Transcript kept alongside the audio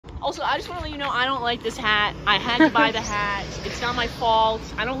Also, I just want to let you know I don't like this hat. I had to buy the hat. It's not my fault.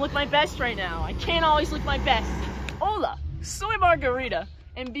 I don't look my best right now. I can't always look my best. Hola, soy Margarita,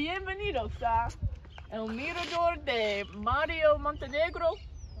 and bienvenidos a el Mirador de Mario Montenegro.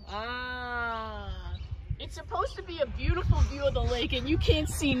 It's supposed to be a beautiful view of the lake, and you can't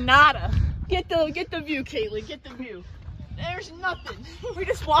see nada. Get the view, Caitlin. Get the view. There's nothing. We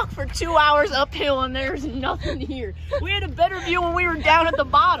just walked for 2 hours uphill and there's nothing here. We had a better view when we were down at the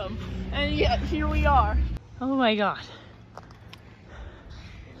bottom. And yet, here we are. Oh my God.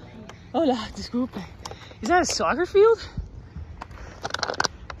 Hola, disculpe. Is that a soccer field?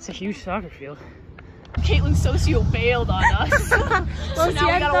 It's a huge soccer field. Caitlin's socio bailed on us. So now we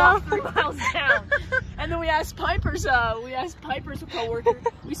gotta walk 3 miles down. And then we asked Piper's co-worker,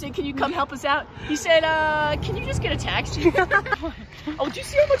 we said, can you come help us out? He said, can you just get a taxi? Oh, do you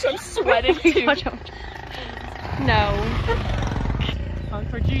see how much I'm sweating? No.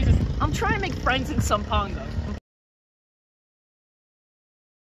 For Jesus. I'm trying to make friends in Sampango.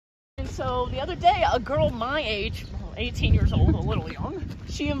 And so the other day, a girl my age, 18 years old, a little young,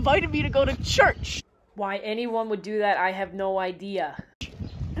 she invited me to go to church. Why anyone would do that, I have no idea.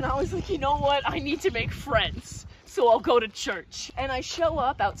 And I was like, you know what? I need to make friends. So I'll go to church. And I show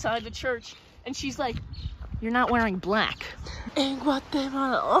up outside the church, and she's like, you're not wearing black. In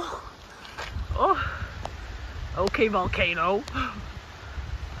Guatemala. Oh. Okay, volcano.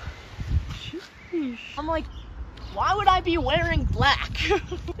 Sheesh. I'm like, why would I be wearing black?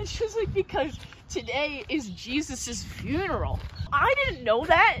 And she was like, because today is Jesus's funeral. I didn't know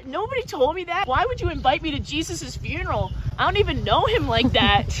that. Nobody told me that. Why would you invite me to Jesus's funeral? I don't even know him like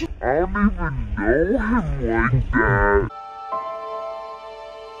that.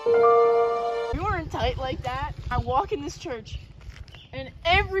 We weren't tight like that. I walk in this church and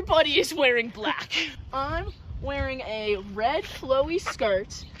everybody is wearing black. I'm wearing a red flowy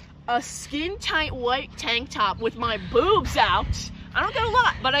skirt, a skin-tight white tank top with my boobs out. I don't got a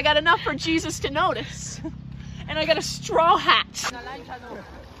lot, but I got enough for Jesus to notice. And I got a straw hat.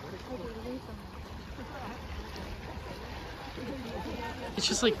 It's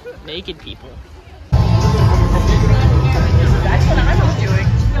just like naked people. That's what I was doing.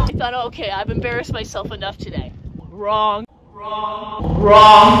 I thought, okay, I've embarrassed myself enough today. Wrong.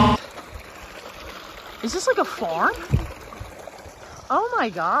 Wrong. Is this like a farm? Oh my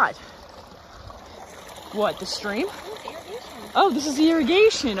God. What, the stream? Oh, this is the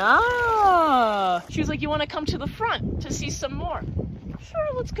irrigation. Ah. She was like, you want to come to the front to see some more?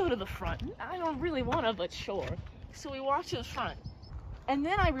 Sure, let's go to the front. I don't really want to, but sure. So we walked to the front. And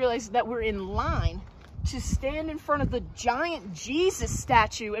then I realized that we're in line to stand in front of the giant Jesus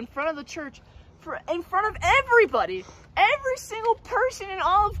statue in front of the church, in front of everybody. Every single person in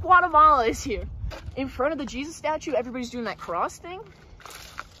all of Guatemala is here. In front of the Jesus statue, everybody's doing that cross thing.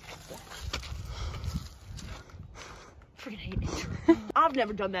 Freaking hate nature. I've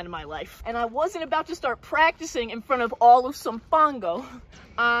never done that in my life. And I wasn't about to start practicing in front of all of Sampango.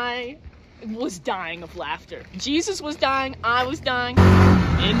 I was dying of laughter. Jesus was dying, I was dying.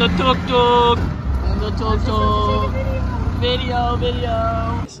 In the tuk-tuk! In the tuk-tuk! Video!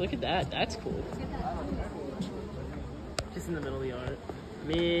 Just look at that, that's cool. Just in the middle of the art.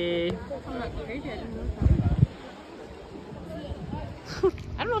 Me.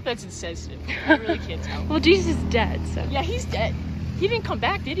 I don't know if that's insensitive. I really can't tell. Well, Jesus is dead, so. Yeah, he's dead. He didn't come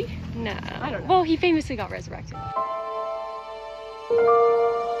back, did he? No. I don't know. Well, he famously got resurrected.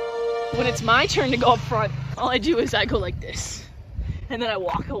 When it's my turn to go up front, all I do is I go like this. And then I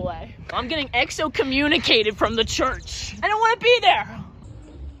walk away. I'm getting exocommunicated from the church. I don't want to be there.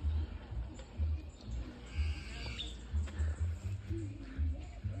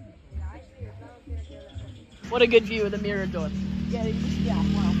 What a good view of the Mirador. Yeah,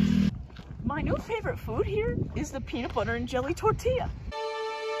 wow. My new favorite food here is the peanut butter and jelly tortilla.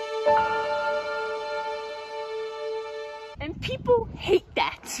 And people hate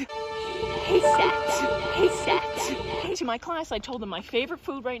that. Hate that. To my class, I told them my favorite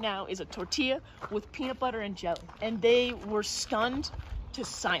food right now is a tortilla with peanut butter and jelly. And they were stunned to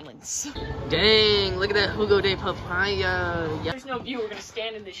silence. Dang, look at that jugo de papaya. Yeah. There's no view, we're gonna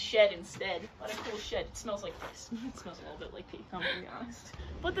stand in this shed instead. What a cool shed. It smells like this. It smells a little bit like pee, I'm gonna be honest.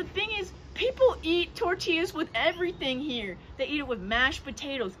 But the thing is, people eat tortillas with everything here. They eat it with mashed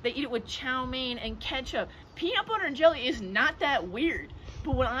potatoes. They eat it with chow mein and ketchup. Peanut butter and jelly is not that weird.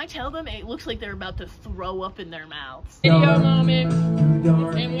 But when I tell them, it looks like they're about to throw up in their mouths. Video moment.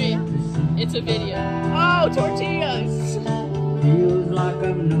 Family, it's a video. Oh, tortillas!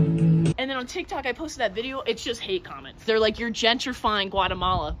 And then on TikTok, I posted that video. It's just hate comments. They're like, you're gentrifying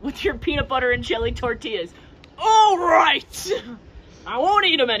Guatemala with your peanut butter and jelly tortillas. All right. I won't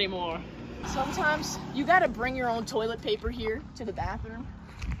eat them anymore. Sometimes you gotta bring your own toilet paper here to the bathroom.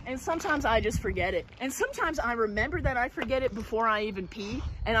 And sometimes I just forget it. And sometimes I remember that I forget it before I even pee.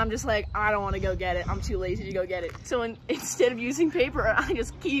 And I'm just like, I don't want to go get it. I'm too lazy to go get it. So instead of using paper, I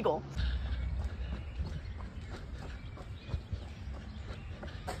just Kegel.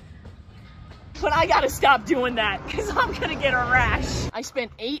 But I gotta stop doing that because I'm gonna get a rash. I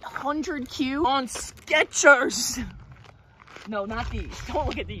spent 800 Q on Skechers. No, not these. Don't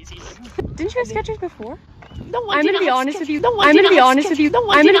look at these either. Didn't you have Skechers before? No, I'm gonna be honest with you. No, I'm gonna be honest with you.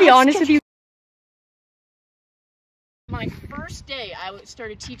 I'm gonna be honest with you. My first day, I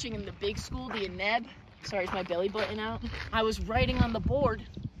started teaching in the big school, the Ineb. Sorry, is my belly button out? I was writing on the board,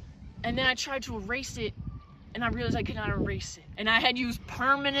 and then I tried to erase it, and I realized I could not erase it. And I had used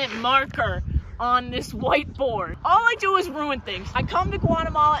permanent marker on this whiteboard. All I do is ruin things. I come to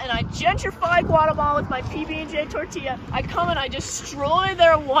Guatemala and I gentrify Guatemala with my PB&J tortilla. I come and I destroy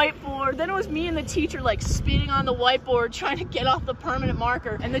their whiteboard. Then it was me and the teacher like spitting on the whiteboard trying to get off the permanent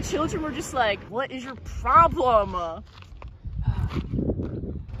marker. And the children were just like, what is your problem?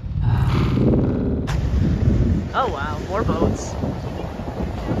 Oh wow, more boats.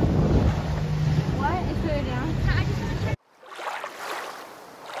 What is going down?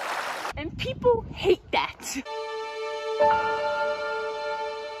 And people hate that.